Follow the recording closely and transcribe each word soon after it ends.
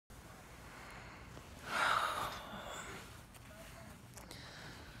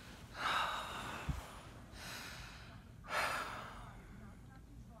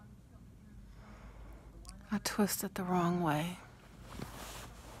twisted the wrong way.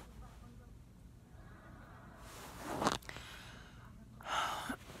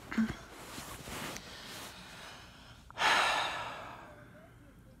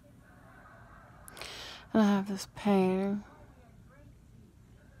 And I have this pain.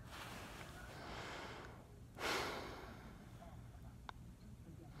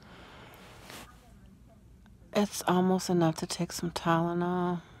 It's almost enough to take some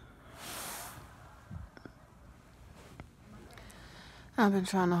Tylenol. I've been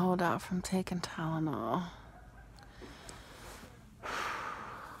trying to hold out from taking Tylenol.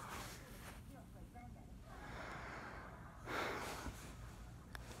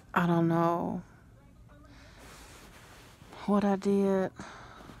 I don't know what I did.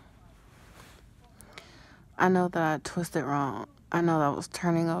 I know that I twisted wrong. I know that I was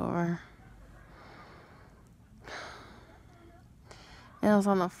turning over. It was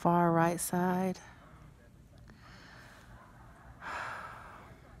on the far right side.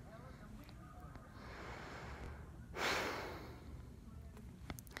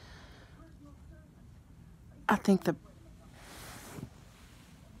 I think the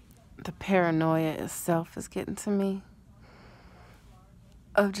paranoia itself is getting to me.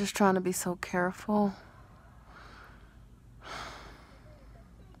 Of just trying to be so careful.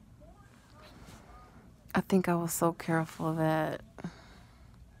 I think I was so careful that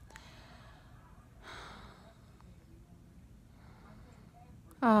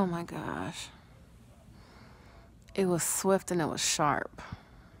oh my gosh. It was swift and it was sharp.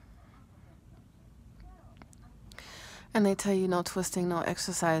 And they tell you no twisting, no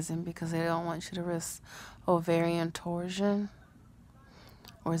exercising because they don't want you to risk ovarian torsion.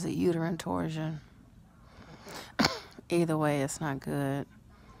 Or is it uterine torsion? Either way, it's not good.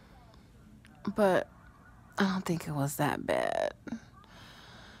 But I don't think it was that bad.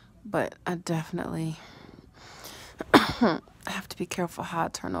 But I definitely have to be careful how I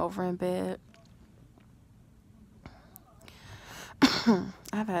turn over in bed.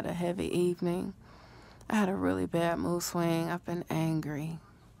 I've had a heavy evening. I had a really bad mood swing. I've been angry.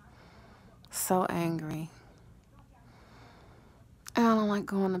 So angry. And I don't like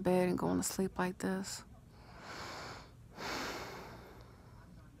going to bed and going to sleep like this.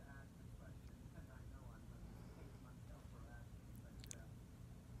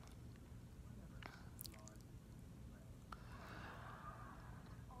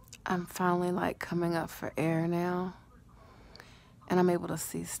 I'm finally like coming up for air now. And I'm able to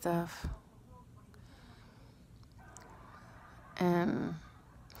see stuff. And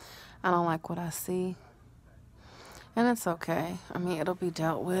I don't like what I see. And it's okay. I mean, it'll be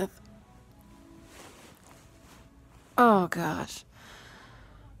dealt with. Oh, gosh.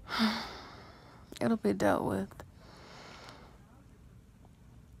 It'll be dealt with.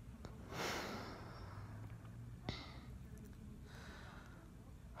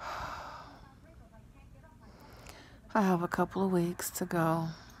 I have a couple of weeks to go.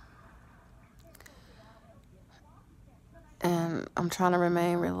 And I'm trying to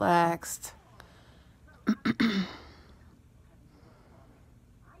remain relaxed.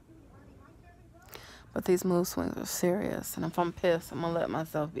 But these mood swings are serious. And if I'm pissed, I'm going to let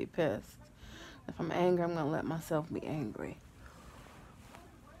myself be pissed. If I'm angry, I'm going to let myself be angry.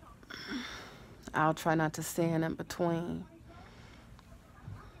 I'll try not to stand in between.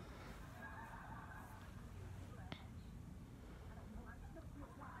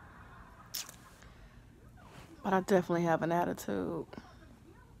 But I definitely have an attitude.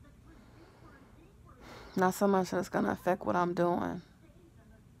 Not so much that it's going to affect what I'm doing.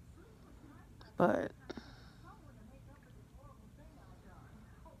 But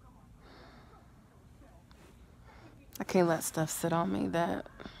I can't let stuff sit on me that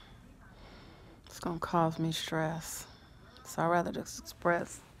it's going to cause me stress. So I'd rather just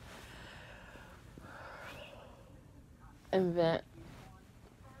express and vent.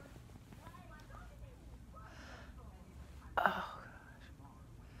 Oh, gosh.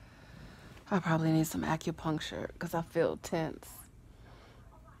 I probably need some acupuncture because I feel tense.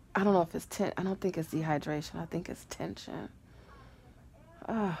 I don't know if it's tension. I don't think it's dehydration. I think it's tension.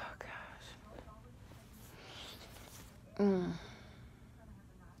 Oh, gosh.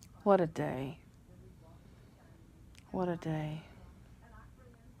 What a day. What a day.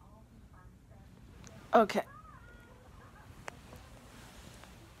 Okay.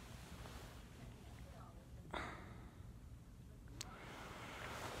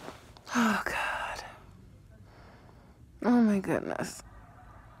 Oh, God. Oh, my goodness.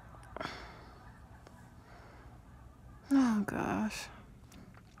 Oh, gosh.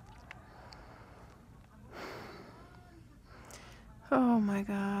 Oh, my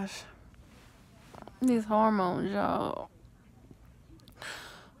gosh. These hormones, y'all.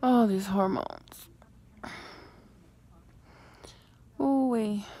 Oh, these hormones. Ooh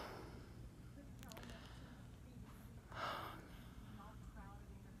wee.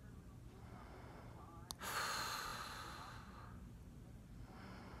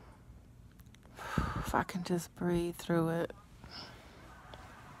 If I can just breathe through it.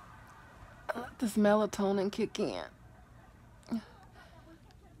 Let this melatonin kick in.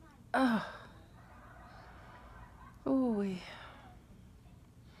 Oh. Ooh wee.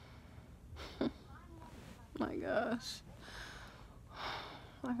 My gosh.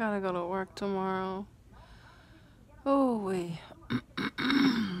 I gotta go to work tomorrow. Ooh wee.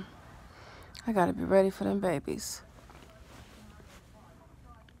 I gotta be ready for them babies.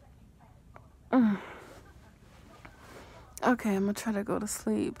 Okay, I'm gonna try to go to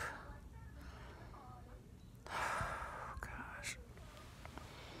sleep. Gosh.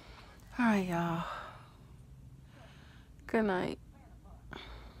 All right, y'all. Good night.